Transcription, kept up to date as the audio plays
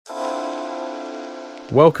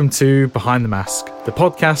Welcome to Behind the Mask, the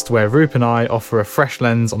podcast where Roop and I offer a fresh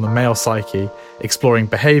lens on the male psyche, exploring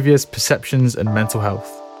behaviours, perceptions and mental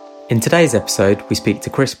health. In today's episode, we speak to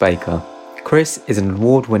Chris Baker. Chris is an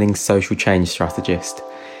award-winning social change strategist.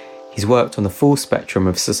 He's worked on the full spectrum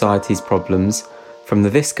of society's problems, from the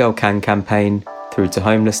This Girl Can campaign, through to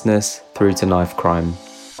homelessness, through to knife crime.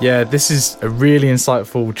 Yeah, this is a really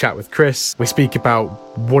insightful chat with Chris. We speak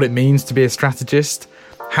about what it means to be a strategist,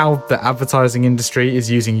 how the advertising industry is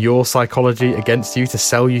using your psychology against you to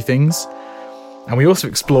sell you things. And we also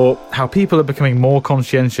explore how people are becoming more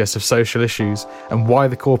conscientious of social issues and why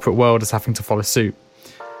the corporate world is having to follow suit.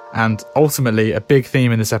 And ultimately, a big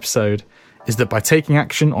theme in this episode is that by taking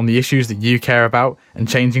action on the issues that you care about and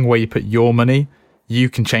changing where you put your money, you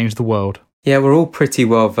can change the world. Yeah, we're all pretty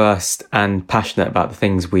well versed and passionate about the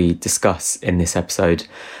things we discuss in this episode,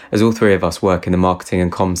 as all three of us work in the marketing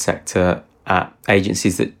and comms sector at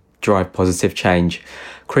agencies that drive positive change.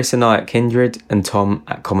 Chris and I at Kindred and Tom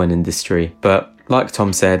at Common Industry. But like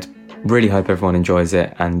Tom said, really hope everyone enjoys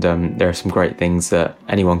it, and there are some great things that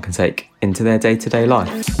anyone can take into their day-to-day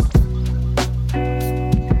life.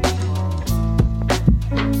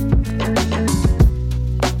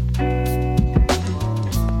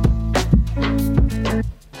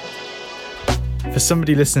 For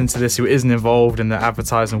somebody listening to this who isn't involved in the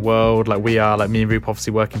advertising world like we are, like me and Roop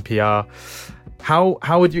obviously work in PR,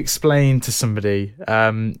 how would you explain to somebody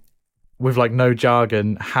with like no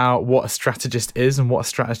jargon what a strategist is and what a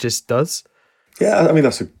strategist does? Yeah, I mean,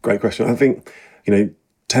 that's a great question. I think, you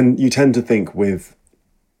tend to think with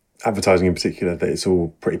advertising in particular that it's all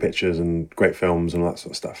pretty pictures and great films and all that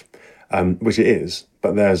sort of stuff, which it is,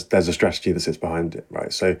 but there's a strategy that sits behind it,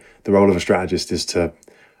 right? So the role of a strategist is to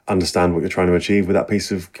understand what you're trying to achieve with that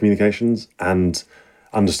piece of communications and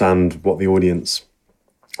understand what the audience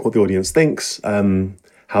thinks,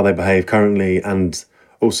 how they behave currently, and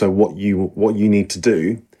also what you need to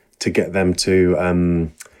do to get them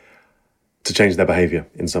to change their behaviour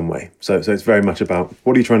in some way. So it's very much about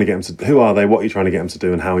what are you trying to get them to, who are they, what are you trying to get them to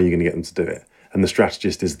do, and how are you going to get them to do it. And the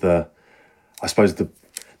strategist is the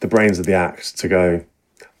brains of the act to go,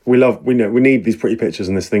 we need these pretty pictures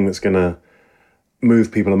and this thing that's going to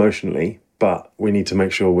move people emotionally, but we need to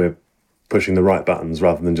make sure we're pushing the right buttons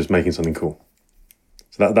rather than just making something cool.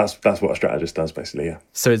 So that's what a strategist does, basically, yeah.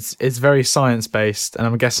 So it's very science-based, and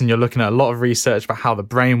I'm guessing you're looking at a lot of research about how the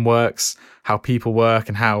brain works, how people work,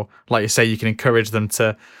 and how, like you say, you can encourage them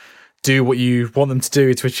to do what you want them to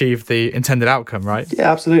do to achieve the intended outcome, right?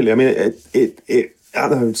 Yeah, absolutely. I mean, it I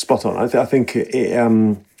don't know, spot on. I think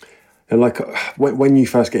like when you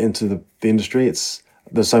first get into the industry,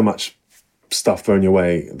 there's so much stuff thrown your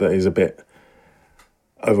way that is a bit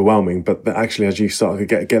overwhelming, but actually as you start to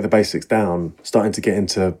get the basics down, starting to get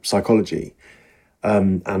into psychology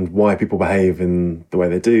and why people behave in the way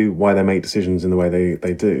they do, why they make decisions in the way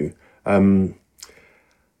they do,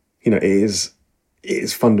 it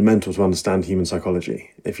is fundamental to understand human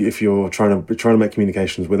psychology. If you're trying to make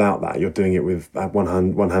communications without that, you're doing it with one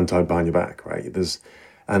hand tied behind your back, right?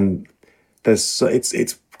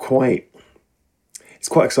 It's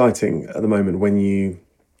quite exciting at the moment when you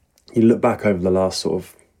look back over the last sort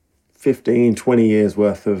of 15, 20 years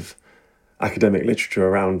worth of academic literature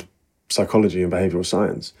around psychology and behavioural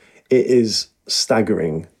science. It is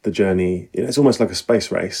staggering, the journey. It's almost like a space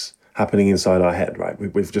race happening inside our head, right?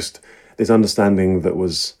 We've just this understanding that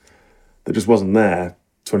just wasn't there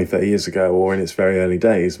 20, 30 years ago or in its very early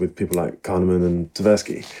days with people like Kahneman and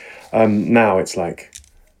Tversky. Now it's like,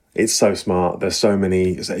 it's so smart. There's so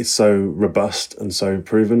many. It's so robust and so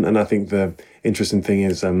proven. And I think the interesting thing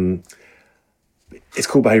is, it's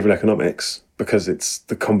called behavioural economics because it's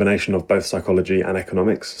the combination of both psychology and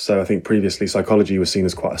economics. So I think previously psychology was seen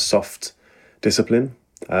as quite a soft discipline.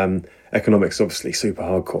 Economics obviously super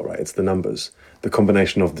hardcore, right? It's the numbers. The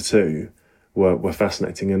combination of the two were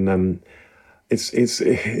fascinating, and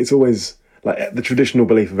it's always like the traditional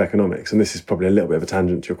belief of economics. And this is probably a little bit of a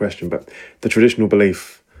tangent to your question, but the traditional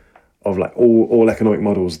belief of like all economic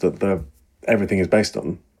models that everything is based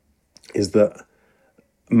on is that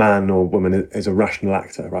man or woman is a rational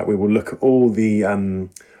actor, right? We will look at all the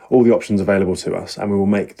options available to us and we will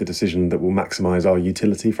make the decision that will maximize our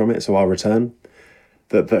utility from it, so our return,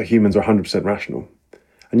 that humans are 100% rational.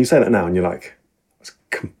 And you say that now and you're like, it's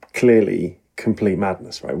clearly complete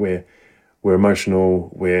madness, right? We're emotional,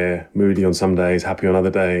 we're moody on some days, happy on other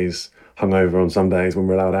days, hungover on some days when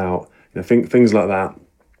we're allowed out, things like that.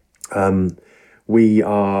 We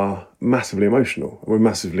are massively emotional. We're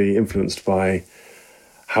massively influenced by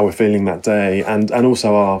how we're feeling that day and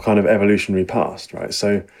also our kind of evolutionary past, right?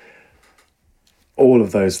 So all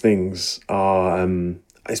of those things are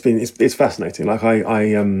it's fascinating. Like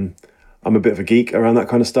I'm a bit of a geek around that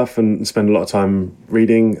kind of stuff and spend a lot of time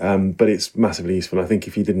reading. But it's massively useful. And I think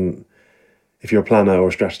if you're a planner or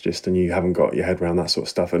a strategist and you haven't got your head around that sort of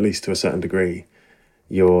stuff, at least to a certain degree,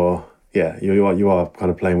 you are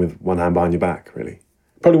kind of playing with one hand behind your back, really.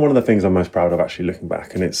 Probably one of the things I'm most proud of, actually, looking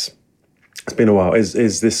back, and it's been a while, is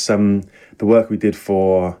this the work we did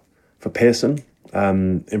for Pearson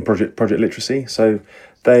in project literacy. So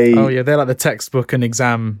they're like the textbook and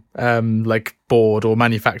exam like board or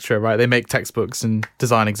manufacturer, right? They make textbooks and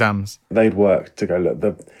design exams. They'd worked to go, look,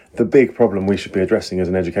 the big problem we should be addressing as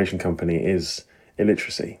an education company is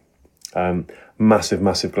illiteracy.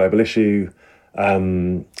 Massive global issue.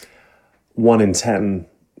 1 in 10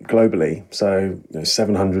 globally, so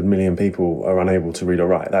 700 million people are unable to read or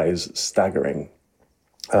write. That is staggering.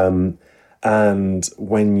 And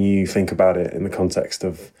when you think about it in the context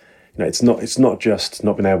of, it's not just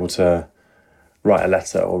not being able to write a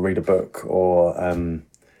letter or read a book or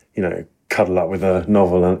cuddle up with a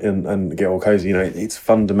novel and get all cozy. It's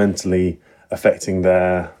fundamentally affecting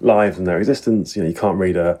their lives and their existence. You can't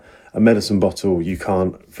read a medicine bottle, you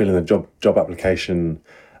can't fill in a job application,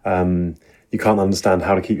 you can't understand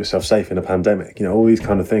how to keep yourself safe in a pandemic. All these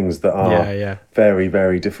kind of things that are very,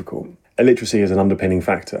 very difficult. Illiteracy is an underpinning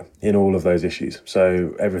factor in all of those issues.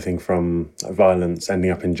 So everything from violence,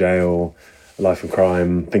 ending up in jail, life and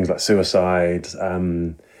crime, things like suicide,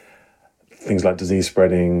 things like disease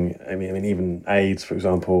spreading. I mean, even AIDS, for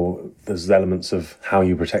example, there's elements of how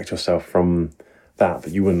you protect yourself from that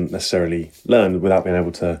you wouldn't necessarily learn without being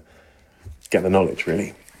able to get the knowledge,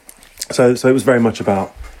 really. So it was very much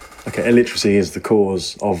about, okay, illiteracy is the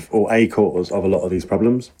cause of, or a cause of, a lot of these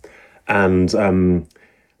problems. And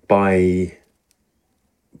by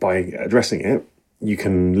addressing it, you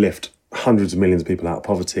can lift hundreds of millions of people out of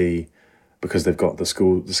poverty because they've got the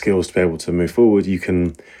skills to be able to move forward. You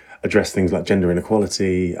can address things like gender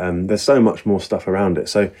inequality. There's so much more stuff around it.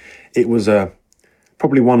 So it was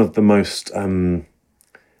probably one of the most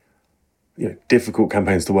difficult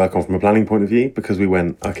campaigns to work on from a planning point of view, because we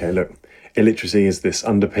went, okay, look, illiteracy is this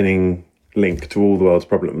underpinning link to all the world's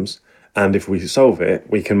problems. And if we solve it,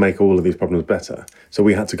 we can make all of these problems better. So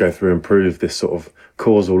we had to go through and prove this sort of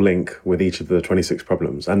causal link with each of the 26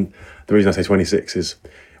 problems. And the reason I say 26 is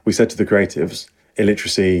we said to the creatives,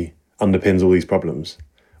 illiteracy underpins all these problems.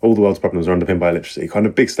 All the world's problems are underpinned by illiteracy. Kind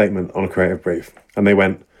of big statement on a creative brief. And they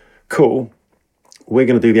went, cool, we're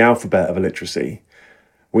going to do the alphabet of illiteracy.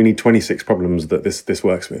 We need 26 problems that this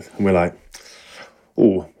works with. And we're like,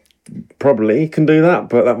 oh, probably can do that,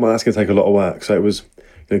 but that's going to take a lot of work. So it was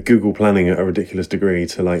Google planning at a ridiculous degree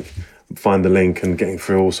to find the link and getting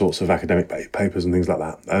through all sorts of academic papers and things like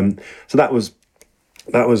that. So that was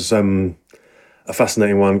a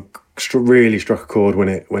fascinating one. Really struck a chord when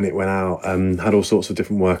it went out. Had all sorts of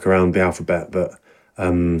different work around the alphabet, but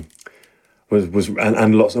we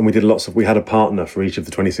had a partner for each of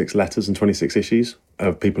the 26 letters and 26 issues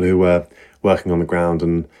of people who were working on the ground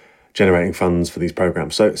and generating funds for these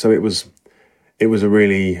programs. So it was that was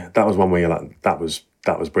one where you're like, that was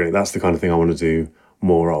brilliant. That's the kind of thing I want to do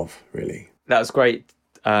more of, really. That was great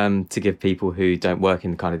to give people who don't work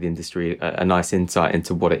in kind of the industry a nice insight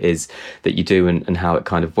into what it is that you do and how it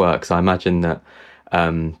kind of works. I imagine that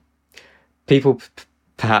people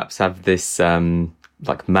perhaps have this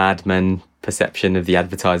like Mad Men perception of the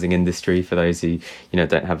advertising industry for those who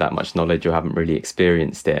don't have that much knowledge or haven't really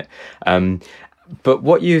experienced it. But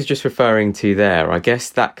what you was just referring to there, I guess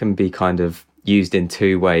that can be kind of used in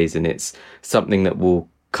two ways, and it's something that we'll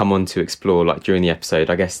come on to explore during the episode.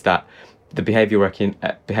 I guess that the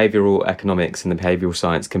behavioural economics and the behavioural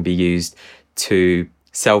science can be used to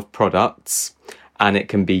sell products, and it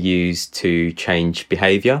can be used to change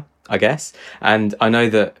behaviour, I guess. And I know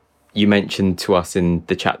that you mentioned to us in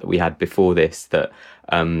the chat that we had before this that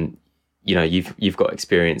you've got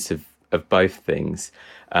experience of both things,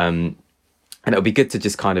 and it'll be good to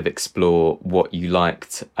just kind of explore what you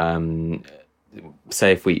liked.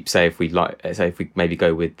 Say if we maybe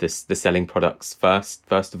go with the selling products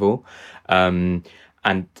first of all, and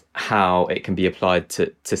how it can be applied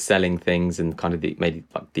to selling things and kind of the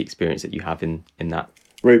experience that you have in that.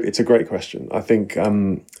 Roop, it's a great question. I think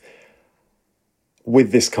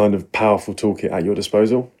with this kind of powerful toolkit at your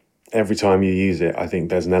disposal, every time you use it, I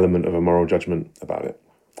think there's an element of a moral judgment about it.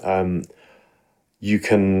 You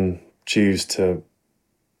can choose to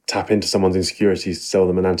tap into someone's insecurities to sell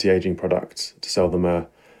them an anti-aging product, to sell them a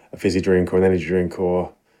fizzy drink or an energy drink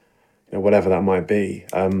or whatever that might be.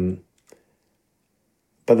 But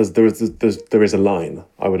there is a line,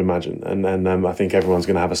 I would imagine, and I think everyone's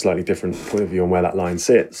going to have a slightly different point of view on where that line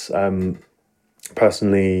sits.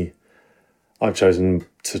 Personally, I've chosen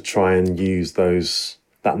to try and use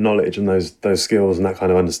that knowledge and those skills and that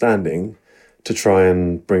kind of understanding to try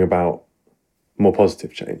and bring about more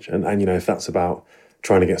positive change. And if that's about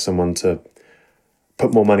trying to get someone to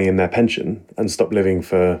put more money in their pension and stop living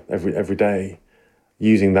for every day,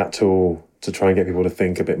 using that tool to try and get people to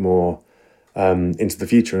think a bit more into the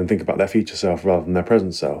future and think about their future self rather than their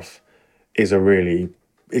present self it's a very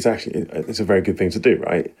good thing to do,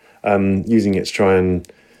 right? Using it to try and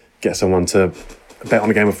get someone to bet on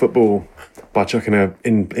a game of football by chucking a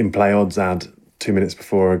in-play odds ad 2 minutes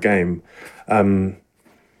before a game. I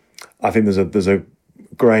think there's a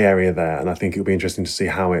grey area there, and I think it'll be interesting to see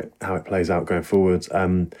how it plays out going forward.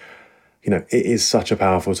 It is such a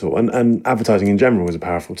powerful tool, and advertising in general is a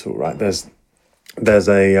powerful tool, right? There's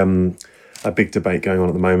a big debate going on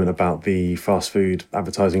at the moment about the fast food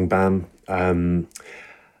advertising ban,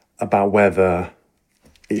 about whether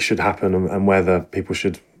it should happen and whether people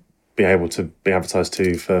should be able to be advertised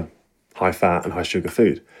to for high fat and high sugar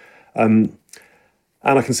food. And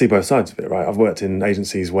I can see both sides of it, right? I've worked in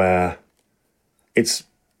agencies where it's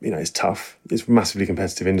tough. It's a massively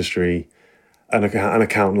competitive industry. An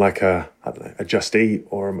account like a Just Eat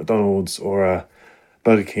or a McDonald's or a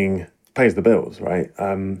Burger King pays the bills, right?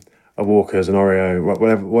 A Walker's, an Oreo,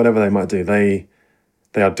 whatever they might do, they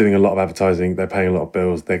are doing a lot of advertising. They're paying a lot of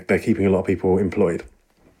bills. They're keeping a lot of people employed.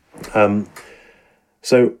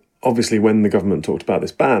 So obviously, when the government talked about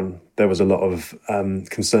this ban, there was a lot of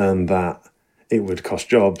concern that it would cost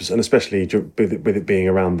jobs, and especially with it being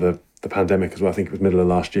around the pandemic as well. I think it was middle of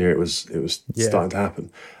last year. It was starting to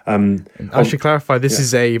happen. I should clarify. This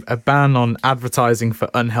is a ban on advertising for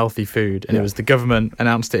unhealthy food, and it was the government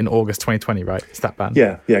announced it in August 2020. Right? It's that ban.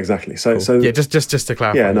 Yeah, exactly. So just to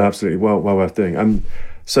clarify. Yeah, no, absolutely. Well worth doing.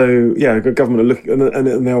 So yeah, the government are looking,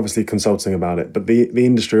 and they're obviously consulting about it, but the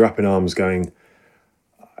industry are up in arms, going,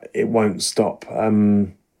 it won't stop.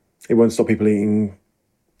 It won't stop people eating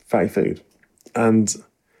fatty food, and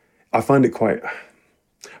I find it quite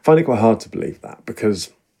hard to believe that,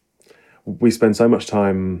 because we spend so much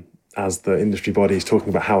time as the industry bodies talking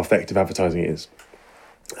about how effective advertising is,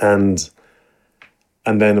 and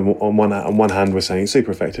then on one hand we're saying it's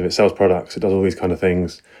super effective, it sells products, it does all these kind of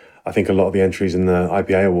things. I think a lot of the entries in the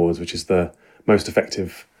IPA Awards, which is the most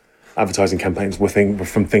effective advertising campaigns, were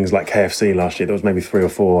from things like KFC last year. There was maybe 3 or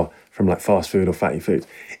 4 from like fast food or fatty foods.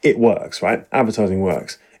 It works, right? Advertising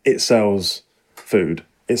works. It sells food.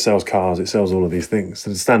 It sells cars. It sells all of these things.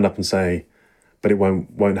 So to stand up and say, but it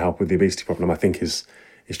won't help with the obesity problem, I think is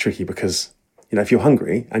tricky, because if you're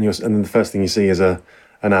hungry and then the first thing you see is an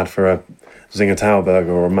ad for a Zinger Tower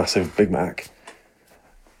burger or a massive Big Mac,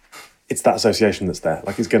 it's that association that's there.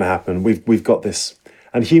 Like, it's going to happen. We've got this,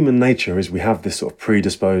 and human nature is we have this sort of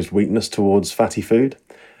predisposed weakness towards fatty food,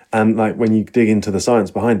 and like when you dig into the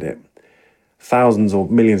science behind it, thousands or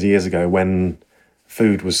millions of years ago, when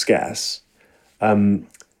food was scarce,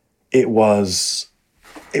 it was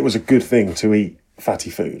a good thing to eat fatty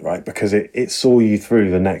food, right? Because it saw you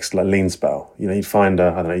through the next lean spell. You'd find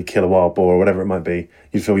you'd kill a wild boar or whatever it might be.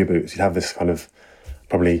 You'd fill your boots. You'd have this kind of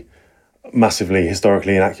probably massively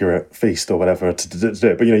historically inaccurate feast or whatever to do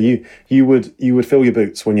it. But you would fill your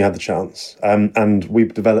boots when you had the chance. And we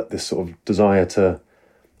developed this sort of desire to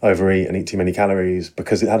overeat and eat too many calories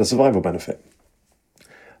because it had a survival benefit.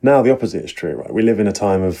 Now the opposite is true, right? We live in a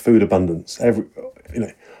time of food abundance.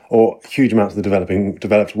 Or huge amounts of the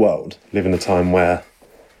developed world live in a time where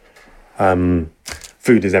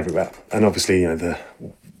food is everywhere. And obviously,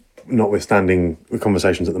 notwithstanding the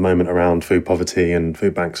conversations at the moment around food poverty and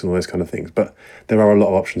food banks and all those kind of things, but there are a lot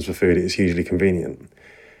of options for food. It is hugely convenient.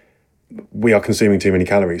 We are consuming too many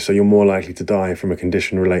calories, so you're more likely to die from a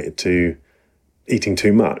condition related to eating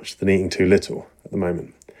too much than eating too little at the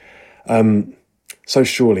moment. So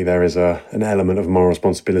surely there is an element of moral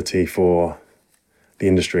responsibility for the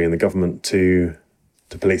industry and the government to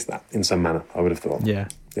police that in some manner, I would have thought. Yeah.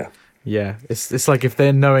 It's like, if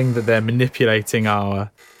they're knowing that they're manipulating our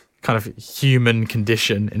kind of human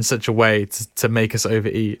condition in such a way to make us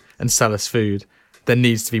overeat and sell us food, there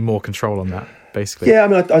needs to be more control on that, basically. Yeah, I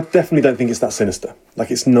mean, I definitely don't think it's that sinister. Like,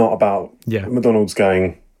 it's not about McDonald's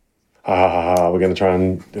going, we're going to try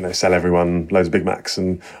and sell everyone loads of Big Macs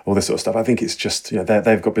and all this sort of stuff. I think it's just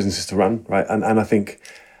they've got businesses to run, right? And I think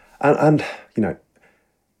and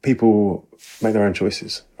people make their own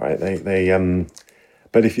choices, right? They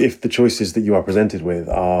but if the choices that you are presented with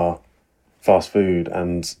are fast food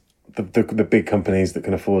and the big companies that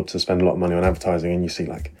can afford to spend a lot of money on advertising, and you see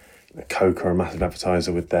like Coke are a massive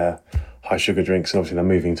advertiser with their high sugar drinks, and obviously they're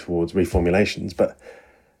moving towards reformulations, but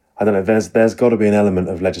I don't know, there's got to be an element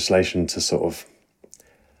of legislation to sort of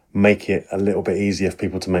make it a little bit easier for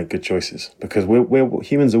people to make good choices, because we're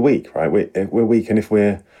humans are weak, right? We're weak, and if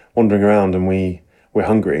we're wandering around and we're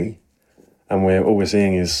hungry, and all we're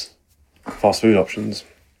seeing is fast food options,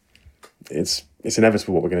 it's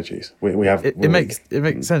inevitable what we're going to choose. It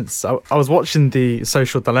makes sense. I was watching The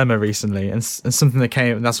Social Dilemma recently, and something that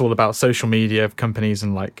came, and that's all about social media companies,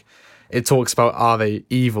 and like it talks about, are they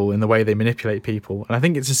evil in the way they manipulate people? And I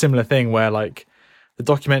think it's a similar thing where like the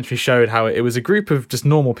documentary showed how it was a group of just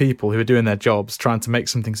normal people who were doing their jobs, trying to make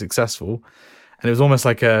something successful, and it was almost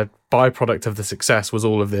like a byproduct of the success was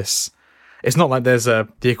all of this. It's not like there's the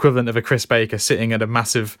equivalent of a Chris Baker sitting at a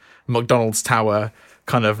massive McDonald's tower,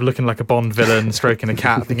 kind of looking like a Bond villain, stroking a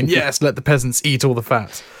cat, thinking, yes, let the peasants eat all the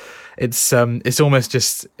fat. It's almost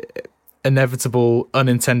just inevitable,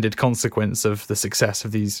 unintended consequence of the success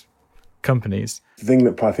of these companies. The thing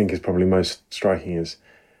that I think is probably most striking is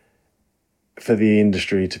for the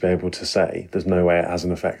industry to be able to say there's no way it has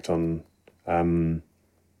an effect on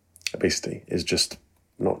obesity is just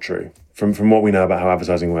not true. From what we know about how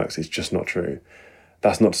advertising works, it's just not true.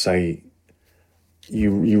 That's not to say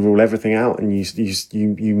you rule everything out, and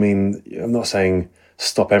you mean, I'm not saying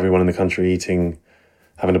stop everyone in the country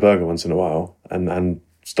having a burger once in a while and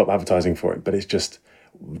stop advertising for it, but it's just,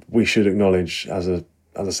 we should acknowledge as a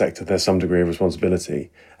sector there's some degree of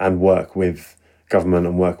responsibility, and work with government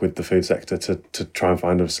and work with the food sector to try and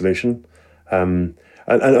find a solution. And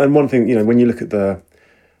one thing, when you look at the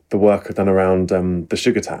work done around the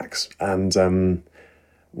sugar tax and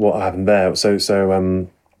what happened there, so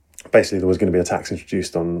basically there was going to be a tax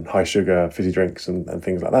introduced on high sugar fizzy drinks and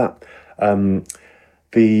things like that.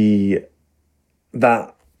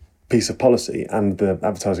 That piece of policy and the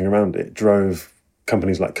advertising around it drove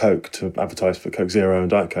companies like Coke to advertise for Coke Zero and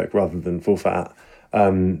Diet Coke rather than full fat.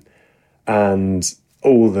 And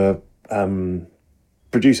all the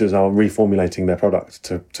producers are reformulating their product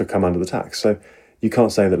to come under the tax. So you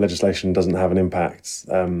can't say that legislation doesn't have an impact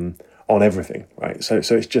on everything, right? So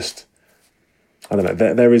it's just, I don't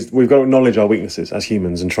know. We've got to acknowledge our weaknesses as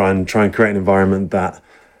humans and try and create an environment that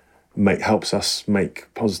helps us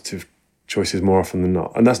make positive choices more often than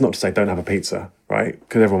not. And that's not to say don't have a pizza, right?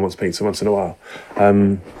 Because everyone wants pizza once in a while.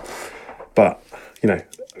 But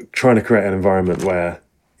trying to create an environment where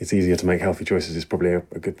it's easier to make healthy choices is probably a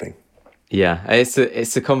good thing. Yeah, I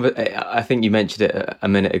think you mentioned it a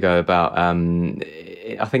minute ago about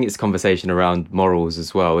I think it's a conversation around morals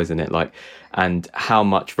as well, isn't it? Like, and how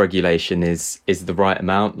much regulation is the right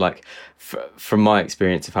amount. Like, from my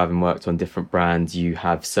experience of having worked on different brands, you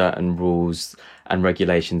have certain rules and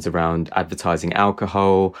regulations around advertising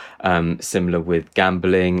alcohol, similar with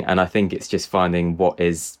gambling, and I think it's just finding what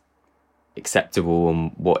is acceptable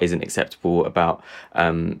and what isn't acceptable about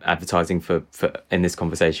advertising for in this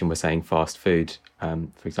conversation we're saying fast food,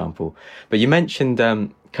 for example. But you mentioned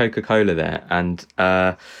Coca-Cola there, and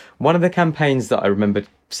one of the campaigns that I remember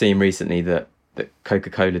seeing recently that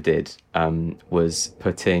Coca-Cola did was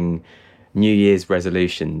putting New Year's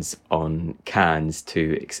resolutions on cans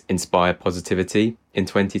to inspire positivity in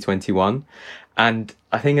 2021. And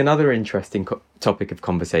I think another interesting topic of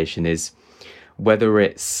conversation is whether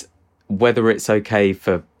it's okay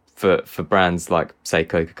for brands like, say,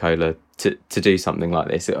 Coca-Cola to do something like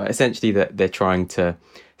this. Essentially, that they're trying to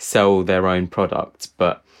sell their own product.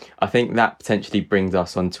 But I think that potentially brings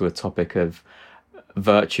us onto a topic of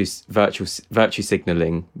virtue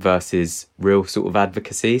signaling versus real sort of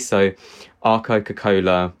advocacy. So are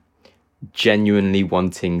Coca-Cola genuinely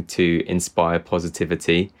wanting to inspire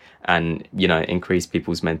positivity and increase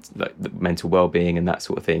people's mental well-being and that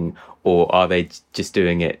sort of thing, or are they just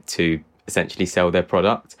doing it to essentially sell their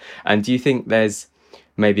product? And do you think there's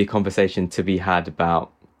maybe a conversation to be had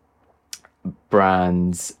about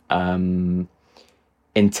brands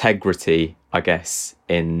integrity, I guess,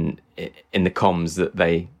 in the comms that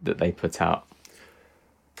they put out?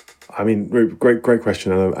 I mean, great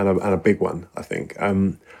question, and a big one, I think.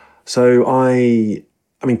 So I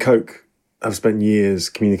mean, Coke have spent years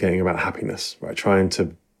communicating about happiness, right? Trying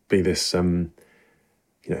to be this,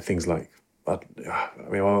 things like, I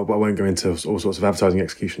won't go into all sorts of advertising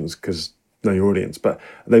executions because know your audience, but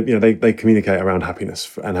they communicate around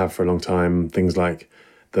happiness and have for a long time. Things like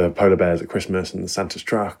the polar bears at Christmas and the Santa's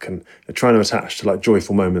truck, and they're trying to attach to like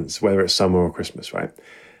joyful moments, whether it's summer or Christmas, right?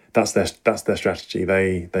 That's their strategy.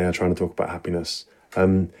 They are trying to talk about happiness.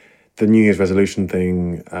 The New Year's resolution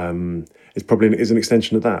thing is an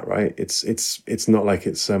extension of that, right? It's not like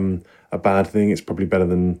it's a bad thing. It's probably better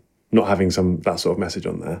than not having that sort of message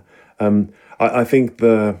on there. I think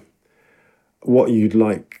what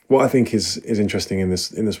I think is interesting in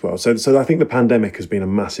this world. So I think the pandemic has been a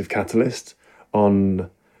massive catalyst on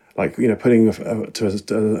Like, putting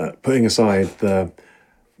aside the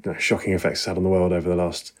shocking effects it's had on the world over the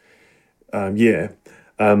last year,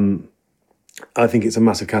 I think it's a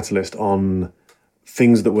massive catalyst on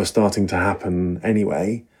things that were starting to happen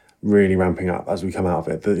anyway, really ramping up as we come out of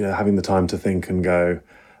it. Having the time to think and go,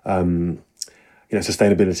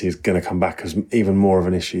 sustainability is going to come back as even more of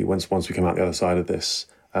an issue once we come out the other side of this.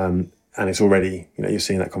 And it's already, you're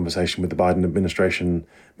seeing that conversation with the Biden administration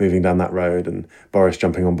moving down that road and Boris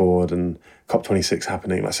jumping on board and COP26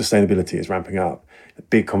 happening. Like, sustainability is ramping up. A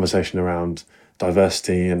big conversation around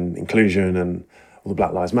diversity and inclusion and all the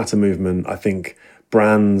Black Lives Matter movement. I think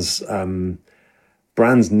brands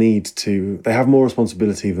need to, they have more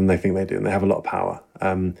responsibility than they think they do, and they have a lot of power.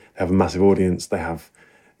 They have a massive audience. They have,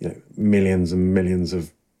 millions and millions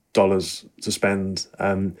of dollars to spend.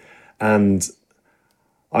 And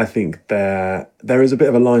I think there is a bit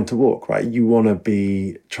of a line to walk, right? You want to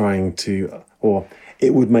be trying to, or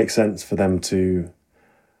it would make sense for them to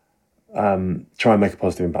try and make a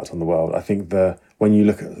positive impact on the world. I think when you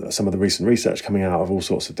look at some of the recent research coming out of all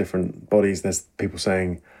sorts of different bodies, there's people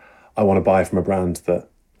saying, I want to buy from a brand that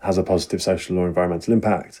has a positive social or environmental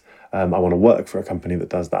impact. I want to work for a company that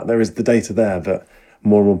does that. There is the data there that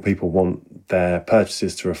more and more people want their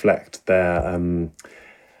purchases to reflect their own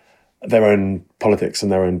politics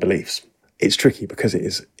and their own beliefs. It's tricky because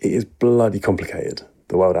it is bloody complicated,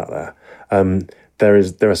 the world out there.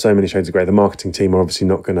 There are so many shades of grey. The marketing team are obviously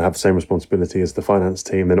not going to have the same responsibility as the finance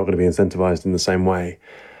team. They're not going to be incentivized in the same way.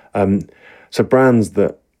 So brands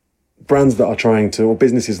that are trying to, or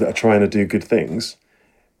businesses that are trying to do good things,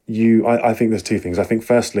 I think there's two things. I think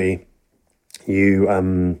firstly,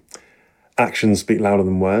 actions speak louder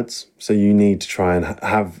than words. So you need to try and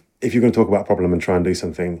have, if you're going to talk about a problem and try and do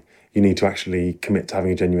something, you need to actually commit to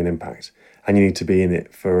having a genuine impact, and you need to be in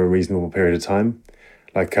it for a reasonable period of time.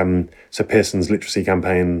 Like, so Pearson's literacy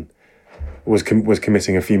campaign was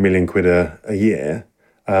committing a few million quid a year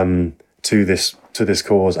to this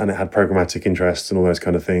cause, and it had programmatic interests and all those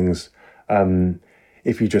kind of things.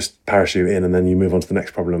 If you just parachute in and then you move on to the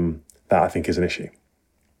next problem, that I think is an issue.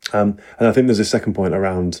 And I think there's a second point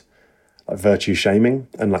around like virtue shaming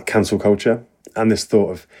and like cancel culture, and this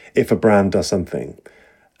thought of, if a brand does something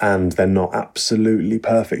and they're not absolutely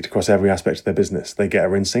perfect across every aspect of their business, they get a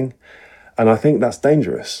rinsing. And I think that's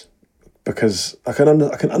dangerous, because I can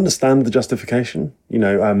understand the justification. I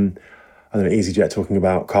don't know, EasyJet talking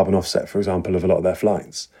about carbon offset, for example, of a lot of their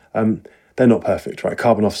flights. They're not perfect, right?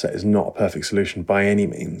 Carbon offset is not a perfect solution by any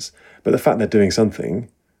means, but the fact they're doing something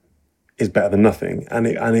is better than nothing, and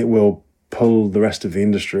it will pull the rest of the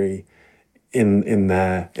industry in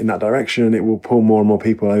that direction. It will pull more and more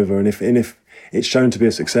people over, and if it's shown to be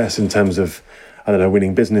a success in terms of, I don't know,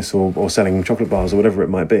 winning business or selling chocolate bars or whatever it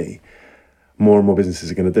might be, more and more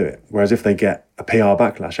businesses are going to do it. Whereas if they get a PR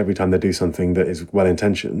backlash every time they do something that is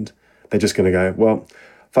well-intentioned, they're just going to go, well,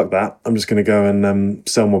 fuck that, I'm just going to go and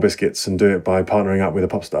sell more biscuits and do it by partnering up with a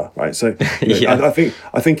pop star, right? So yeah.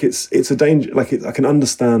 I think it's a danger. Like, I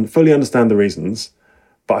can fully understand the reasons,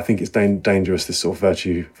 but I think it's dangerous, this sort of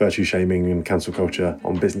virtue shaming and cancel culture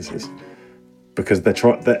on businesses, because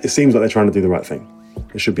it seems like they're trying to do the right thing.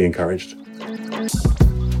 It should be encouraged.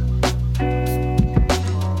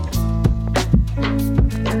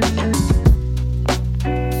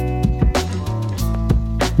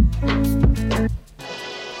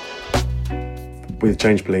 With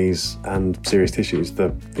Change Please and Serious Tissues,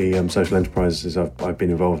 the social enterprises I've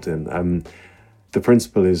been involved in, the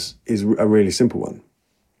principle is a really simple one.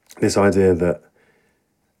 This idea that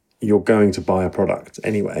you're going to buy a product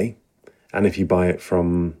anyway, and if you buy it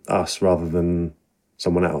from us rather than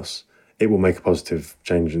someone else, it will make a positive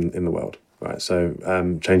change in the world, right? So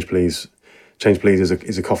Change Please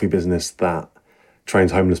is a coffee business that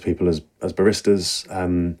trains homeless people as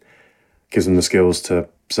baristas, gives them the skills to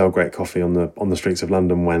sell great coffee on the streets of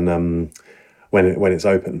London when it's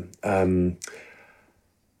open.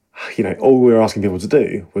 All we were asking people to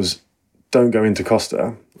do was, don't go into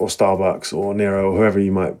Costa or Starbucks or Nero or whoever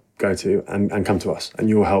you might go to, and come to us, and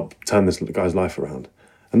you will help turn this guy's life around.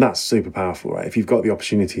 And that's super powerful, right? If you've got the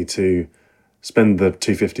opportunity to spend the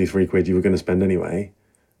 £2.50, £3 you were going to spend anyway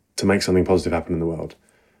to make something positive happen in the world,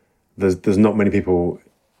 there's not many people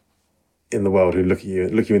in the world who look you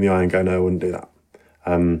in the eye and go, no, I wouldn't do that.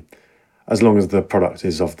 As long as the product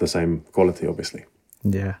is of the same quality, obviously.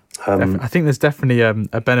 Yeah, I think there's definitely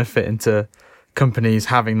a benefit into companies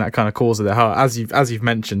having that kind of cause at their heart. As you've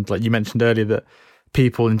mentioned, like you mentioned earlier, that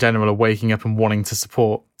people in general are waking up and wanting to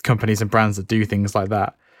support companies and brands that do things like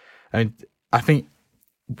that. And I think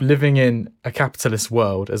living in a capitalist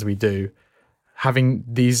world as we do,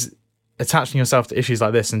 attaching yourself to issues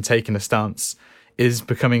like this and taking a stance is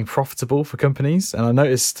becoming profitable for companies. And I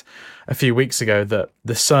noticed a few weeks ago that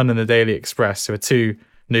The Sun and the Daily Express, who are two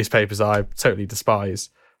newspapers I totally despise,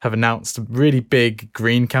 have announced really big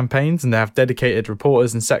green campaigns, and they have dedicated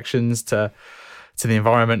reporters and sections to the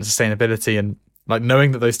environment and sustainability. And like,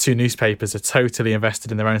 knowing that those two newspapers are totally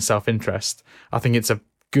invested in their own self-interest, I think it's a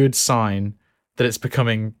good sign that it's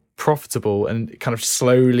becoming profitable and kind of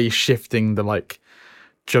slowly shifting the like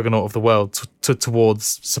juggernaut of the world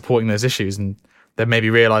towards supporting those issues. And they're maybe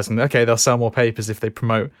realizing that, okay, they'll sell more papers if they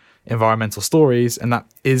promote environmental stories, and that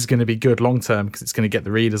is going to be good long term because it's going to get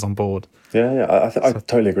the readers on board. I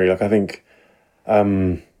totally agree. Like, I think, I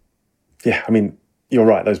mean, you're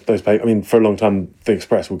right. Those papers, I mean, for a long time, the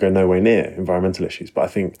Express will go nowhere near environmental issues. But I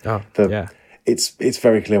think it's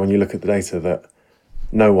very clear when you look at the data that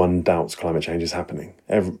no one doubts climate change is happening.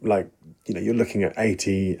 You're looking at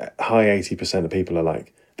high 80% of people are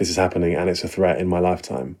like, this is happening and it's a threat in my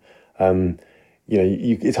lifetime.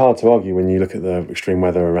 It's hard to argue when you look at the extreme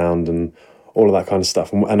weather around and all of that kind of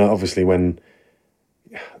stuff. And obviously when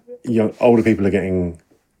older people are getting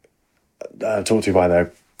talked to by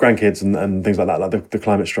their grandkids and things like that, like the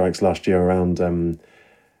climate strikes last year around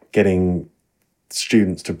getting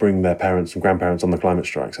students to bring their parents and grandparents on the climate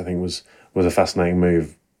strikes, I think was a fascinating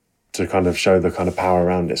move to kind of show the kind of power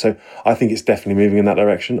around it. So I think it's definitely moving in that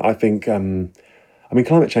direction. I think,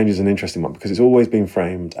 climate change is an interesting one because it's always been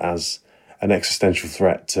framed as an existential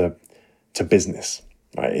threat to business,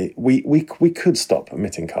 right? We could stop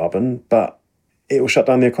emitting carbon, but it will shut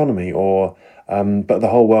down the economy, but the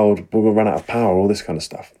whole world will run out of power, all this kind of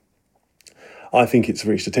stuff. I think it's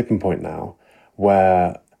reached a tipping point now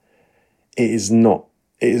where it is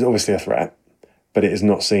obviously a threat, but it is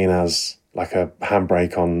not seen as like a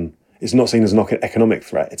handbrake on. It's not seen as an economic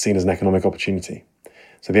threat. It's seen as an economic opportunity.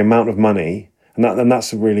 So the amount of money, and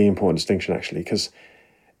that's a really important distinction actually, because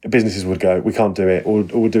businesses would go, we can't do it, or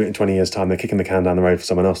we'll do it in 20 years' time. They're kicking the can down the road for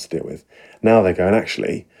someone else to deal with. Now they're going,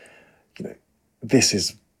 actually, this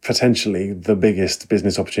is potentially the biggest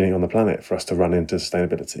business opportunity on the planet for us to run into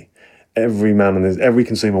sustainability. Every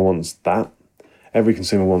consumer wants that. Every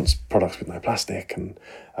consumer wants products with no plastic, and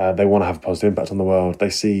they want to have a positive impact on the world. They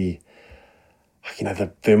see,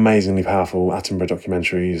 the amazingly powerful Attenborough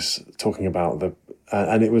documentaries talking about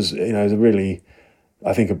and it was, it was a really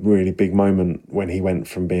big moment when he went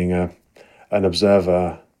from being an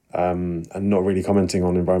observer and not really commenting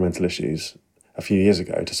on environmental issues a few years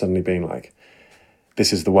ago to suddenly being like,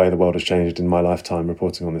 this is the way the world has changed in my lifetime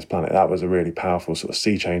reporting on this planet. That was a really powerful sort of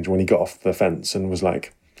sea change when he got off the fence and was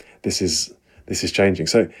like, this is changing.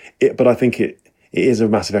 But I think it is a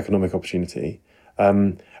massive economic opportunity.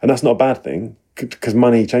 And that's not a bad thing because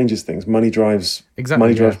money changes things. Money drives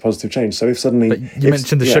positive change. So if suddenly... But you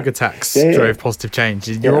mentioned the sugar tax drove positive change.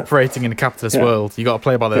 You're operating in a capitalist world. You got to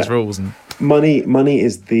play by those rules. And money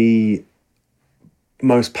is the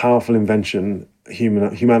most powerful invention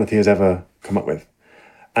humanity has ever come up with.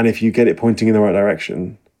 And if you get it pointing in the right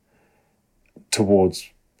direction towards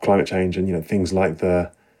climate change and things like the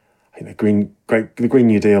Green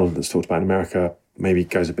New Deal that's talked about in America maybe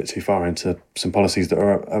goes a bit too far into some policies that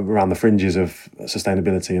are around the fringes of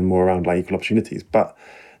sustainability and more around like equal opportunities. But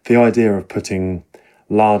the idea of putting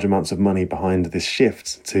large amounts of money behind this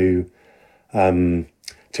shift to a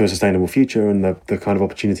sustainable future and the kind of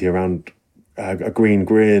opportunity around a green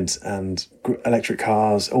grid and electric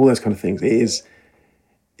cars, all those kind of things, the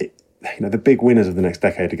big winners of the next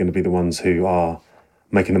decade are going to be the ones who are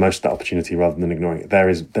making the most of that opportunity rather than ignoring it. There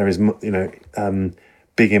is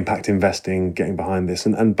big impact investing getting behind this,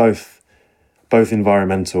 and both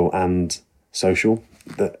environmental and social.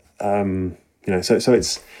 That so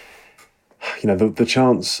it's the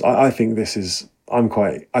chance. I think this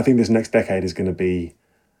next decade is going to be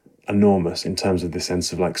enormous in terms of the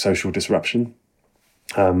sense of like social disruption.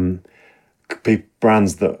 Brands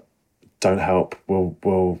that don't help will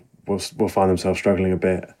find themselves struggling a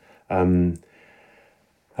bit, and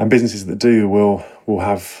businesses that do will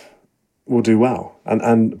do well,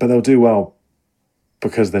 but they'll do well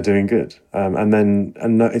because they're doing good.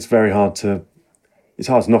 It's hard to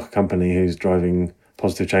knock a company who's driving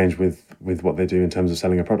positive change with what they do in terms of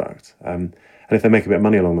selling a product. And if they make a bit of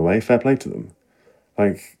money along the way, fair play to them.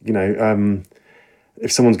 If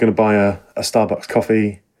someone's going to buy a Starbucks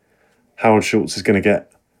coffee, Howard Schultz is going to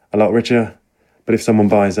get a lot richer. But if someone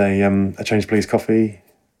buys a Change Please coffee,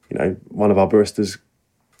 one of our baristas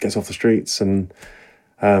gets off the streets, and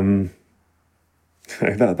that's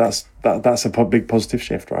a big positive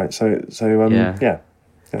shift, right? So.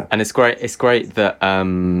 And it's great. It's great that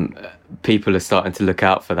people are starting to look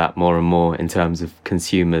out for that more and more in terms of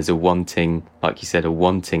consumers are wanting, like you said, are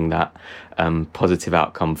wanting that positive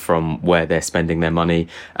outcome from where they're spending their money,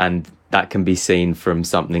 and that can be seen from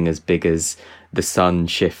something as big as the sun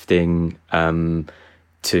shifting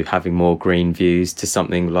to having more green views, to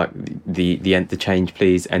something like the Change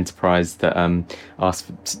Please enterprise that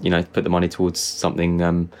asks, to put the money towards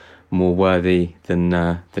something more worthy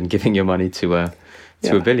than giving your money to a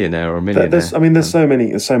billionaire or a millionaire. There's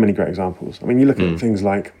so many great examples. I mean, you look at things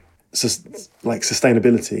like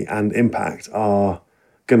sustainability and impact are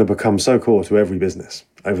going to become so core to every business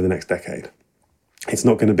over the next decade. It's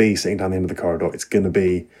not going to be sitting down the end of the corridor. It's going to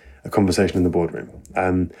be a conversation in the boardroom.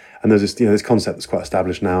 And there's this concept that's quite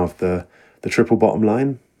established now of the triple bottom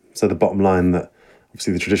line. So the bottom line, that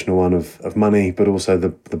obviously the traditional one of money, but also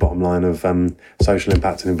the bottom line of social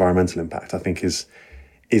impact and environmental impact, I think is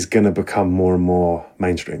going to become more and more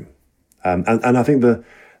mainstream. And I think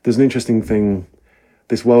there's an interesting thing,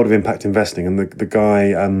 this world of impact investing, and the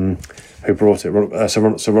guy who brought it,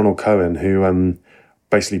 Sir Ronald Cohen, who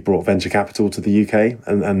basically brought venture capital to the UK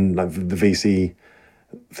and like the VC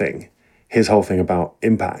thing. His whole thing about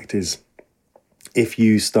impact is, if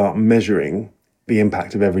you start measuring the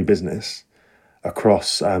impact of every business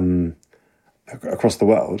across the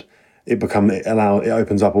world, it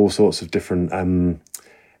opens up all sorts of different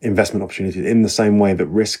investment opportunities in the same way that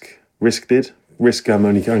risk did. Risk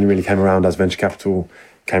only really came around as venture capital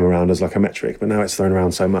came around as like a metric, but now it's thrown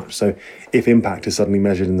around so much. So if impact is suddenly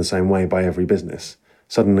measured in the same way by every business,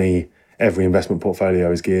 suddenly every investment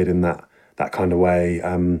portfolio is geared in that kind of way.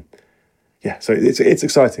 So it's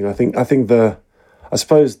exciting. I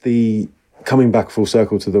suppose the coming back full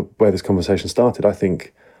circle to where this conversation started, I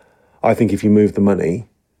think if you move the money,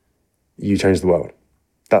 you change the world.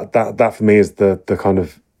 That for me is the kind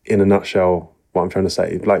of, in a nutshell, what I'm trying to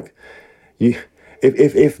say. Like,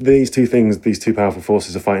 if these two powerful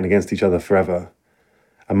forces are fighting against each other forever,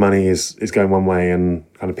 and money is going one way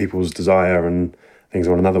and kind of people's desire and things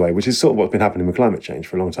are on another way, which is sort of what's been happening with climate change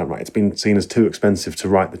for a long time, right? It's been seen as too expensive to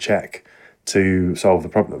write the check to solve the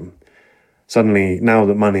problem. Suddenly, now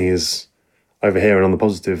that money is over here and on the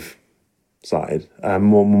positive side,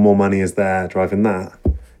 more money is there driving that.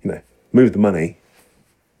 Move the money,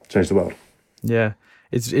 change the world. Yeah,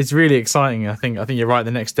 it's really exciting. I think you're right.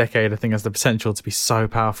 The next decade, I think, has the potential to be so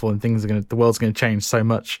powerful, and the world's going to change so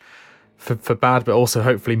much for bad, but also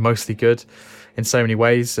hopefully mostly good in so many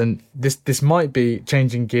ways. And this might be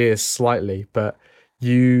changing gears slightly, but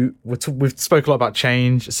we've spoke a lot about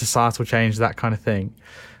change, societal change, that kind of thing.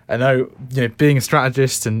 I know, being a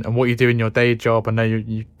strategist and what you do in your day job, I know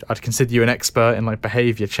I'd consider you an expert in like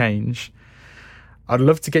behavior change. I'd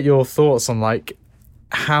love to get your thoughts on like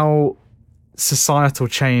how societal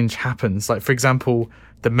change happens. Like, for example,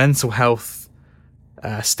 the mental health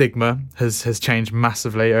stigma has changed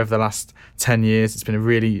massively over the last 10 years. It's been a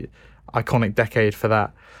really iconic decade for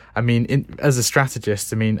that. I mean, as a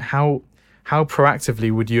strategist, I mean, how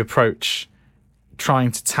proactively would you approach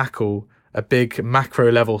trying to tackle a big macro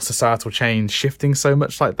level societal change shifting so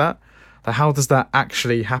much like that? Like, how does that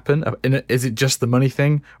actually happen? Is it just the money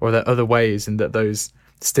thing, or are there other ways in that those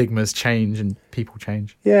stigmas change and people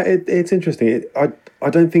change? Yeah, it's interesting. I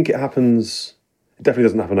don't think it happens. It definitely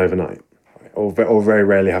doesn't happen overnight, or very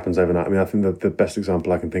rarely happens overnight. I mean, I think that the best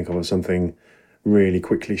example I can think of something really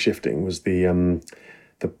quickly shifting was the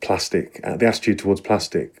plastic, the attitude towards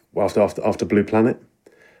plastic after Blue Planet.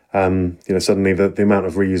 Suddenly the amount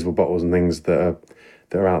of reusable bottles and things that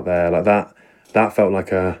are out there like that felt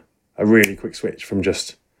like a really quick switch from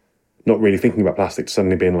just not really thinking about plastic to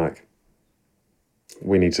suddenly being like,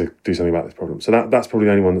 we need to do something about this problem. So that's probably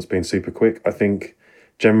the only one that's been super quick. I think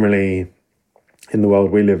generally in the world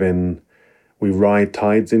we live in, we ride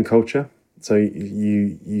tides in culture. So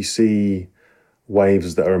you see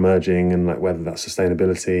waves that are emerging, and like whether that's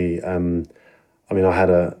sustainability. I mean,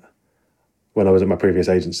 when I was at my previous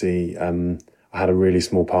agency, I had a really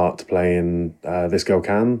small part to play in This Girl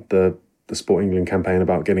Can, the Sport England campaign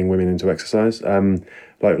about getting women into exercise. I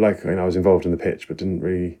was involved in the pitch, but didn't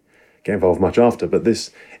really get involved much after. But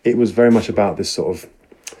it was very much about this sort of.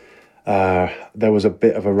 There was a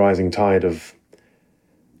bit of a rising tide of,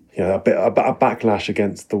 a backlash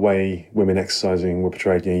against the way women exercising were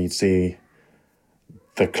portrayed. You'd see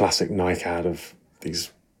the classic Nike ad of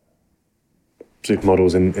these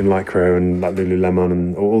supermodels in Lycra and like Lululemon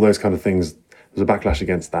and all those kind of things. There was a backlash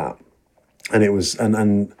against that, and it was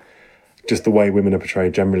and just the way women are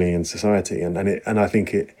portrayed generally in society, and I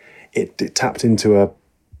think it tapped into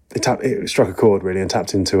it struck a chord really, and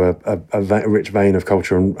tapped into a rich vein of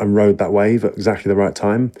culture and rode that wave at exactly the right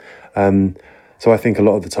time. So I think a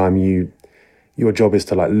lot of the time your job is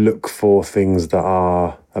to like look for things that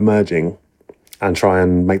are emerging and try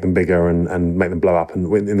and make them bigger and make them blow up.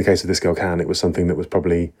 And in the case of This Girl Can, it was something that was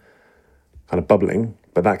probably kind of bubbling,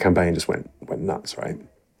 but that campaign just went nuts, right?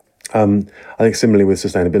 I think similarly with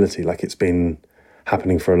sustainability, like it's been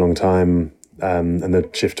happening for a long time, and the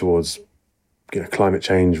shift towards climate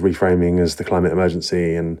change reframing as the climate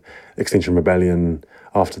emergency and Extinction Rebellion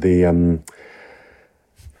after the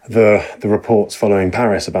reports following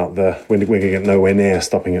Paris about we're going to get nowhere near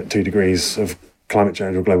stopping at 2 degrees of climate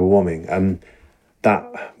change or global warming.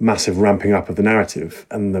 That massive ramping up of the narrative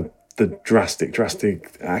and the drastic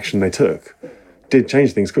action they took did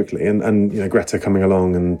change things quickly. And Greta coming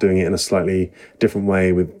along and doing it in a slightly different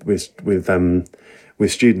way with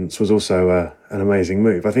students was also an amazing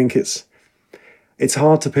move. I think it's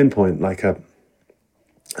hard to pinpoint like a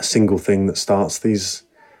single thing that starts these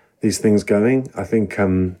things going. I think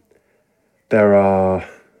there are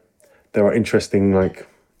interesting like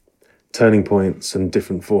turning points and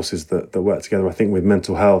different forces that work together. I think with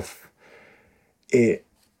mental health, it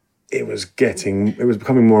was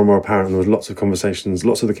becoming more and more apparent, and there was lots of conversations,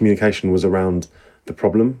 lots of the communication was around the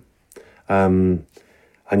problem. And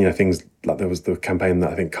things like there was the campaign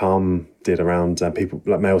that I think Calm did around people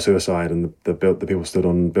like male suicide, and the people stood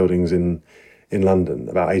on buildings in London,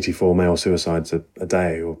 about 84 male suicides a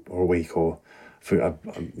day or a week so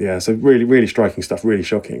really, really striking stuff, really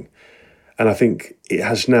shocking. And I think it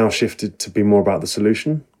has now shifted to be more about the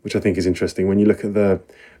solution, which I think is interesting. When you look at the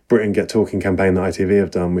Britain Get Talking campaign that ITV have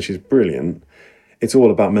done, which is brilliant, it's all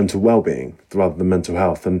about mental well-being rather than mental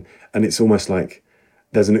health. And it's almost like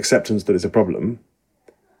there's an acceptance that it's a problem.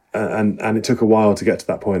 And it took a while to get to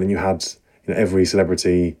that point. And you had every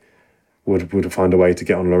celebrity would find a way to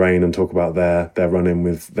get on Lorraine and talk about their run-in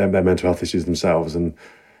with their mental health issues themselves. And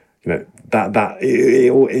it's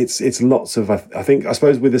lots of, I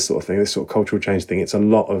suppose with this sort of thing, this sort of cultural change thing, it's a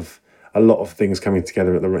lot of things coming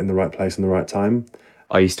together in the right place and the right time.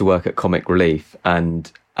 I used to work at Comic Relief,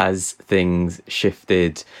 and as things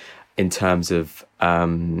shifted in terms of,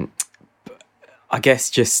 I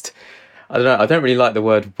guess just, I don't know, I don't really like the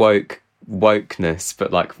word wokeness,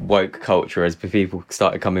 but like woke culture, as people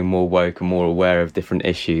started becoming more woke and more aware of different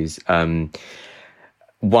issues.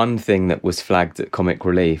 One thing that was flagged at Comic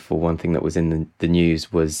Relief, or one thing that was in the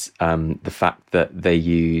news, was the fact that they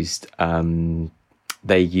used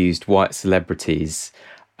white celebrities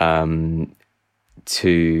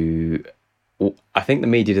to, I think the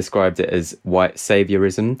media described it as white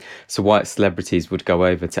saviorism. So white celebrities would go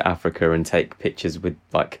over to Africa and take pictures with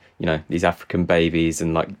these African babies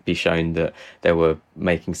and like be shown that they were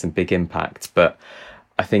making some big impact. But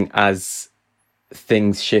I think as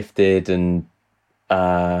things shifted and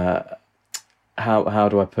how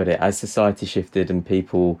do I put it? As society shifted and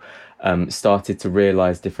people started to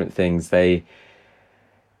realise different things, they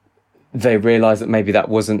realised that maybe that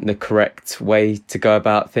wasn't the correct way to go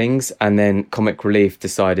about things, and then Comic Relief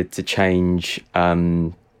decided to change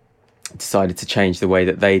the way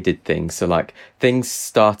that they did things. So like things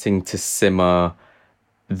starting to simmer,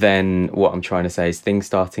 then what I'm trying to say is things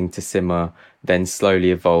starting to simmer, then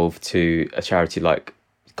slowly evolve to a charity like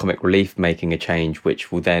Comic Relief making a change,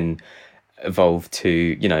 which will then evolve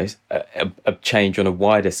to a change on a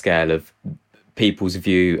wider scale of people's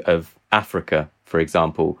view of Africa. For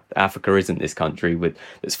example, Africa isn't this country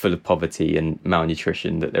that's full of poverty and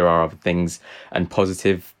malnutrition, that there are other things and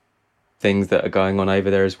positive things that are going on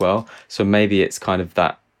over there as well. So maybe it's kind of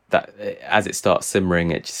that as it starts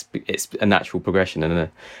simmering, it's a natural progression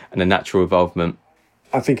and a natural involvement.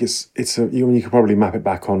 I think you could probably map it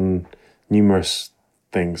back on numerous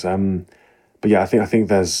things. But yeah, I think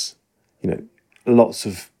there's lots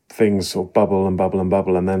of things sort of bubble, and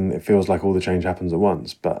then it feels like all the change happens at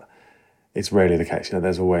once. But it's rarely the case.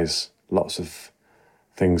 There's always lots of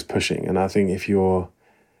things pushing. And I think it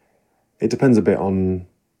depends a bit on,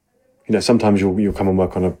 sometimes you'll come and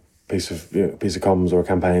work on a piece of comms or a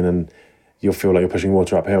campaign, and you'll feel like you're pushing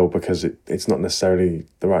water uphill because it's not necessarily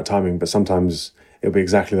the right timing. But sometimes it'll be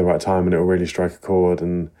exactly the right time, and it'll really strike a chord,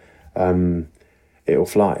 and it'll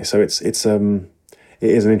fly. So it is an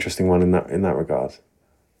interesting one in that regard.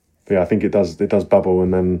 But yeah, I think it does bubble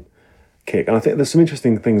and then kick. And I think there's some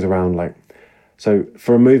interesting things around, like, so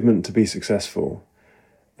for a movement to be successful,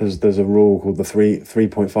 there's a rule called the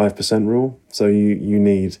 3.5% rule. So you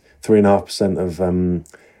need 3.5% of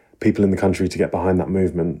people in the country to get behind that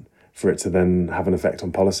movement for it to then have an effect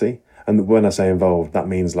on policy. And when I say involved, that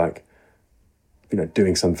means like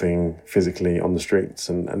doing something physically on the streets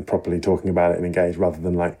and properly talking about it and engage, rather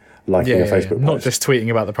than like liking a Facebook post. Not just tweeting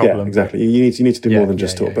about the problem. Yeah, exactly. You need to do more than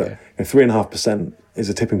just talk. But 3.5% is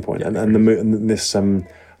a tipping point, and this I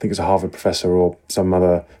think it's a Harvard professor or some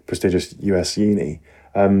other prestigious US uni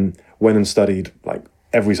went and studied like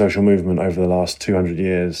every social movement over the last 200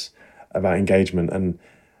 years about engagement, and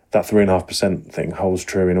that 3.5% thing holds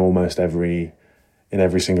true in almost every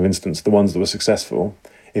single instance. The ones that were successful,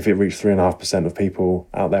 if it reached 3.5% of people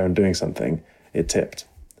out there and doing something, it tipped.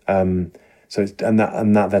 So that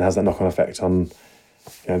then has that knock-on effect on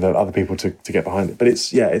the other people to get behind it. But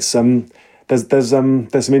there's some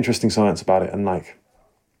interesting science about it, and like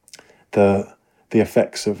the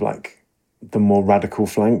effects of like the more radical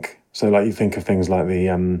flank. So like you think of things like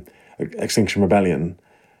the Extinction Rebellion,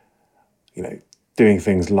 doing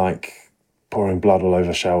things like pouring blood all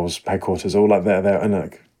over Shell's headquarters, or like they're and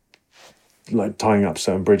like tying up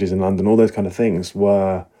certain bridges in London. All those kind of things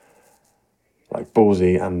were like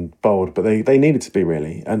ballsy and bold, but they needed to be,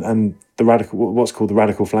 really. And the what's called the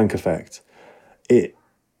radical flank effect, it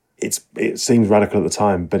seems radical at the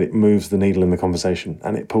time, but it moves the needle in the conversation,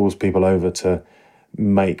 and it pulls people over to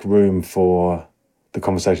make room for the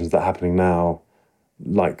conversations that are happening now,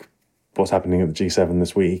 like what's happening at the G7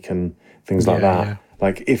 this week and things like that. Yeah.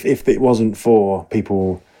 Like if it wasn't for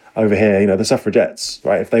people over here, the suffragettes,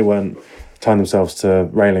 right? If they weren't tying themselves to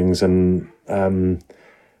railings and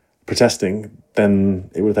protesting, then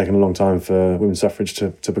it would have taken a long time for women's suffrage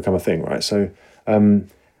to become a thing, right? So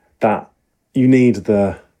that you need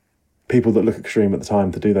the people that look extreme at the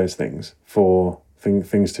time to do those things for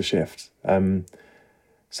things to shift.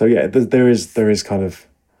 So yeah, there is kind of,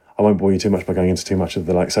 I won't bore you too much by going into too much of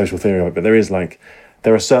the like social theory of it, but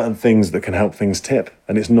there are certain things that can help things tip,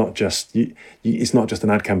 and it's not just it's not just an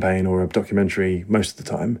ad campaign or a documentary. Most of the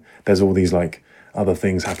time, there's all these like other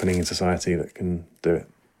things happening in society that can do it.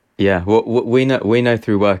 Yeah, well, we know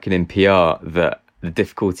through working in PR that the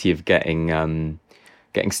difficulty of getting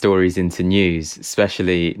stories into news,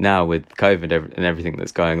 especially now with COVID and everything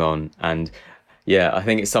that's going on, and yeah, I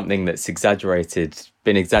think it's something that's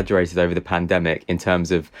been exaggerated over the pandemic in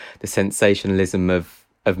terms of the sensationalism of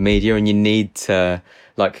media, and you need to,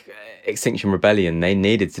 like Extinction Rebellion, they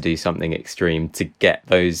needed to do something extreme to get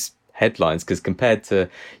those headlines, because compared to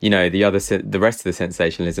the rest of the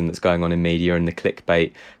sensationalism that's going on in media and the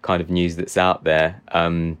clickbait kind of news that's out there,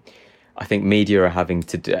 I think media are having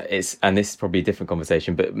to do and this is probably a different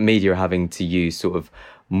conversation, but media are having to use sort of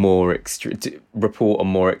more report on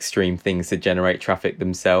more extreme things to generate traffic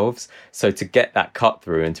themselves. So to get that cut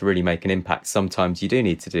through and to really make an impact, sometimes you do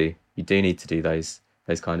need to do those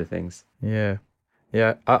kind of things. Yeah.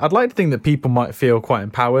 I'd like to think that people might feel quite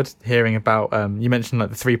empowered hearing about, you mentioned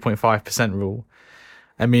like the 3.5% rule.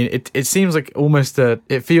 I mean, it seems like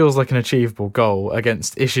it feels like an achievable goal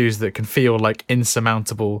against issues that can feel like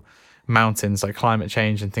insurmountable mountains, like climate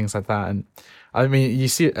change and things like that. And I mean, you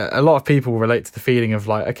see a lot of people relate to the feeling of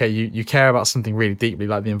like, okay, you care about something really deeply,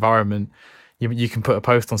 like the environment. You can put a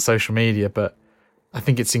post on social media, but I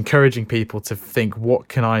think it's encouraging people to think, what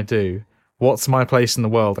can I do? What's my place in the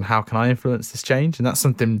world, and how can I influence this change? And that's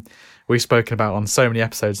something we've spoken about on so many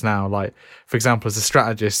episodes now. Like, for example, as a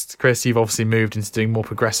strategist, Chris, you've obviously moved into doing more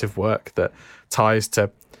progressive work that ties to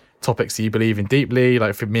topics that you believe in deeply.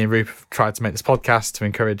 Like, for me and Rup have tried to make this podcast to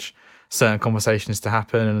encourage certain conversations to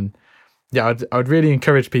happen. And yeah, I'd really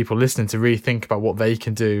encourage people listening to really think about what they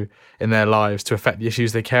can do in their lives to affect the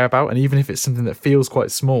issues they care about. And even if it's something that feels quite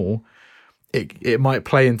small, it might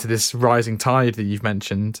play into this rising tide that you've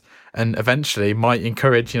mentioned, and eventually might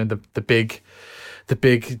encourage the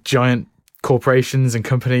big giant corporations and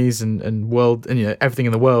companies and world and everything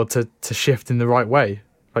in the world to shift in the right way,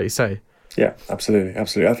 like you say. Yeah, absolutely. I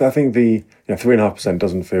think the 3.5%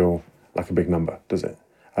 doesn't feel like a big number, does it?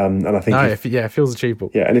 And I think it feels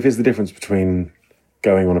achievable. Yeah, and if it's the difference between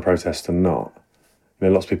going on a protest and not,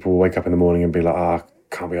 lots of people will wake up in the morning and be like,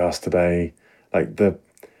 can't be asked today. Like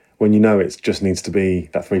when it just needs to be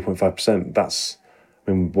that 3.5%, that's,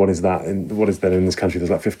 what is that? What is there in this country?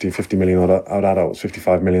 There's like 50 million odd adults,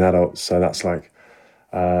 55 million adults. So that's like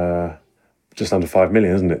just under 5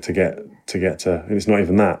 million, isn't it, to get to, and it's not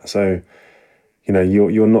even that. So,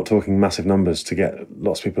 you're not talking massive numbers to get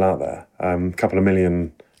lots of people out there. A couple of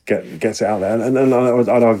million gets it out there. And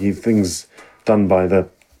I'd argue things done by the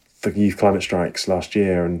youth climate strikes last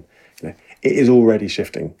year, and it is already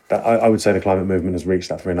shifting. That I would say the climate movement has reached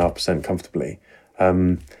that 3.5% comfortably.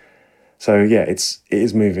 So yeah, it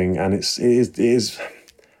is moving, and it is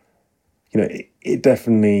it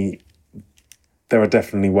definitely, there are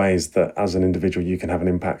definitely ways that as an individual you can have an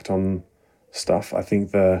impact on stuff. I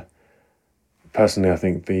think the personally, I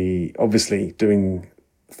think obviously doing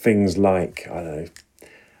things like, I don't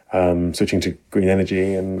know, switching to green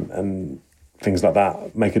energy and things like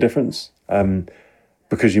that make a difference.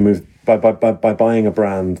 Because you move by buying a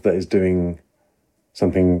brand that is doing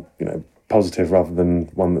something, positive rather than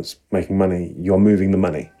one that's making money, you're moving the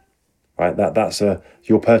money, right?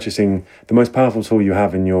 You're purchasing. The most powerful tool you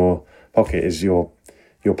have in your pocket is your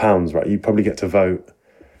pounds, right? You probably get to vote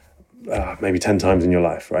maybe 10 times in your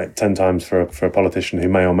life, right? 10 times for a politician who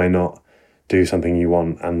may or may not do something you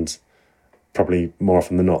want, and probably more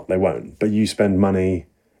often than not they won't. But you spend money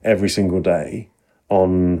every single day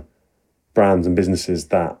on brands and businesses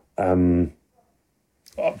that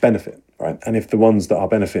benefit, right? And if the ones that are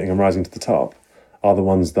benefiting and rising to the top are the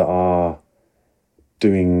ones that are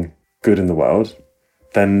doing good in the world,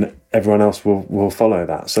 then everyone else will follow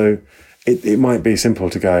that. So it might be simple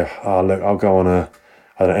to go, look, I'll go on an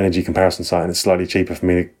energy comparison site and it's slightly cheaper for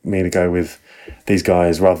me to go with these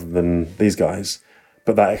guys rather than these guys.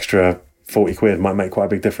 But that extra 40 quid might make quite a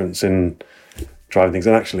big difference in driving things.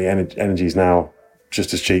 And actually energy is now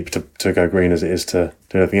just as cheap to go green as it is to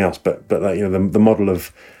do anything else. But the model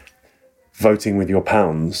of voting with your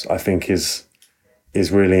pounds, I think, is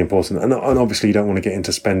really important. And obviously you don't want to get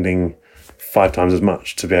into spending 5 times as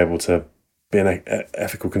much to be able to be an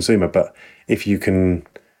ethical consumer. But if you can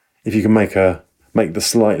make the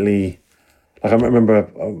slightly, like, I remember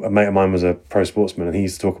a mate of mine was a pro sportsman, and he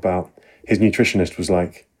used to talk about, his nutritionist was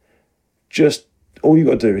like, just all you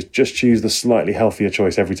got to do is just choose the slightly healthier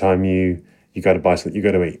choice every time you go to buy something, you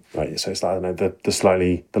go to eat, right? So it's like, I don't know,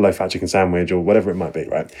 the low fat chicken sandwich or whatever it might be,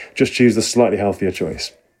 right? Just choose the slightly healthier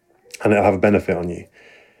choice, and it'll have a benefit on you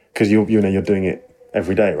because you're doing it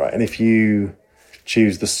every day, right? And if you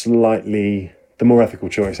choose the more ethical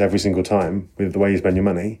choice every single time with the way you spend your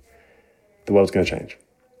money, the world's going to change.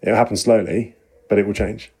 It'll happen slowly, but it will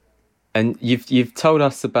change. And you've told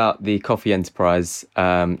us about the coffee enterprise,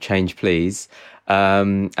 Change Please,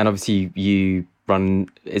 and obviously you run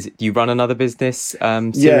another business,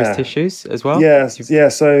 Serious Tissues, as well. Yeah.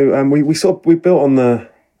 So we built on the.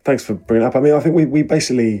 Thanks for bringing it up. I mean, I think we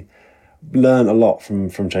basically learn a lot from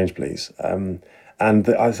Change Please, and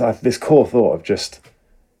this core thought of just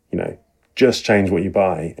change what you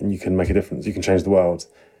buy and you can make a difference. You can change the world.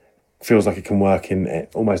 Feels like it can work in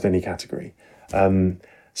almost any category.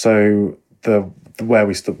 So where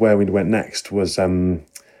we went next was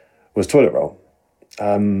toilet roll,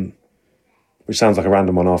 which sounds like a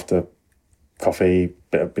random one after coffee,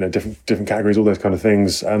 different categories, all those kind of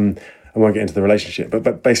things. I won't get into the relationship,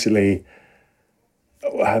 but basically,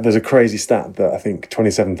 there's a crazy stat that I think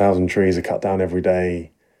 27,000 trees are cut down every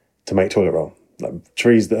day to make toilet roll. Like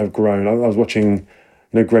trees that have grown. I was watching,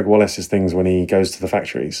 Greg Wallace's things when he goes to the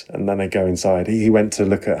factories and then they go inside. He went to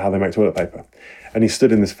look at how they make toilet paper, and he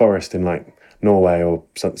stood in this forest in like Norway or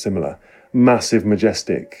something similar, massive,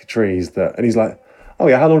 majestic trees and he's like, oh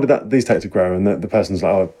yeah, how long did these take to grow? And the person's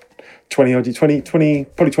like, 20,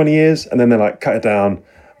 probably 20 years. And then they're like, cut it down,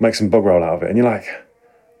 make some bog roll out of it. And you're like,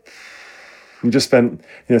 we just spent,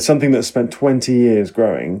 something that's spent 20 years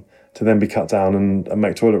growing to then be cut down and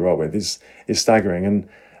make toilet roll with is staggering. And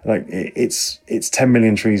like it's 10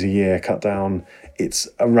 million trees a year cut down. It's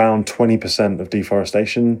around 20% of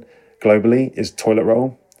deforestation globally is toilet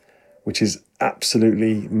roll, which is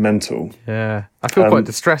absolutely mental. Yeah, I feel quite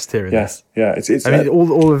distressed hearing this. Yeah, it's. I mean,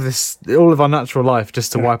 all of this, all of our natural life,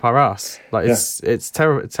 just to wipe our ass. Like it's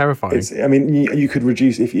terrifying. I mean, you could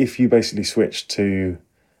reduce if you basically switch to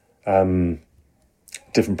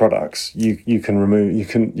different products. You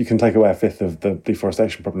can take away a fifth of the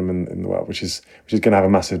deforestation problem in the world, which is going to have a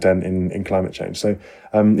massive dent in climate change. So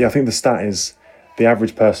I think the stat is the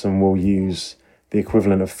average person will use the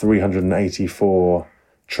equivalent of 384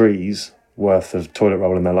 trees worth of toilet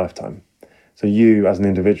roll in their lifetime. So you, as an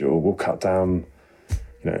individual, will cut down,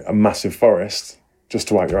 a massive forest just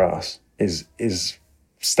to wipe your ass is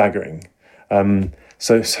staggering.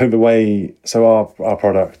 So our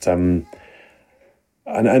product, and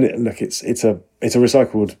look, it's a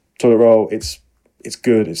recycled toilet roll. It's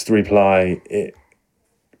good. It's 3-ply. It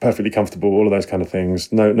perfectly comfortable. All of those kind of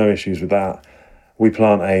things. No issues with that. We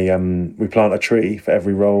plant a tree for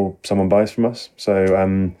every roll someone buys from us.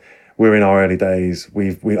 So we're in our early days.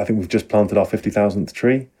 I think we've just planted our 50,000th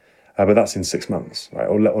tree, but that's in 6 months, right,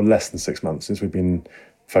 or less than 6 months since we've been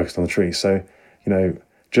focused on the tree. So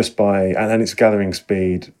just by and it's gathering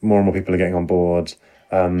speed. More and more people are getting on board.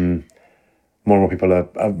 More and more people are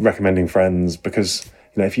recommending friends because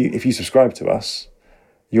if you subscribe to us,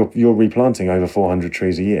 you're replanting over 400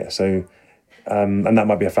 trees a year. So. And that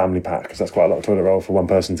might be a family pack because that's quite a lot of toilet roll for one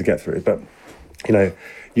person to get through. But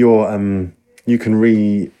you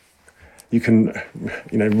can you can,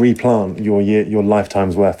 replant your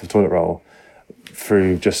lifetime's worth of toilet roll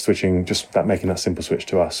through just making that simple switch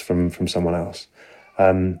to us from someone else.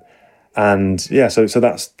 So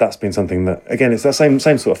that's been something that, again, it's that same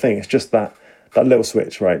sort of thing. It's just that little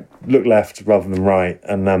switch, right? Look left rather than right,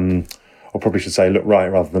 and or probably should say look right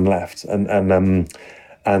rather than left, and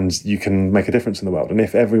you can make a difference in the world. And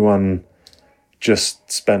if everyone just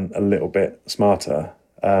spent a little bit smarter,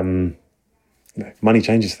 money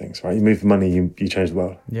changes things, right? You move the money, you change the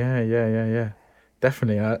world. Yeah.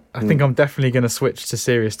 Definitely. I think I'm definitely going to switch to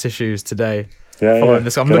Serious Tissues today. Following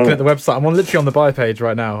this. I'm looking at the website. I'm literally on the buy page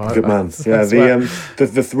right now. Good man. The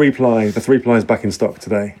 3-ply is back in stock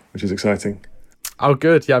today, which is exciting. Oh,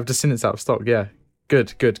 good. Yeah, I've just seen it's out of stock. Yeah.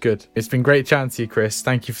 Good. It's been great chatting to you, Chris.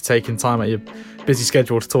 Thank you for taking time out of your busy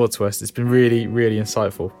schedule to talk to us. It's been really, really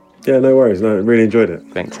insightful. Yeah, no worries. No, really enjoyed it.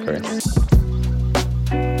 Thanks, Chris.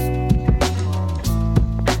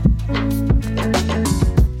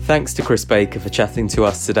 Thanks to Chris Baker for chatting to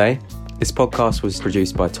us today. This podcast was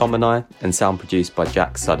produced by Tom and I, and sound produced by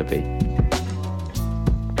Jack Sudderby.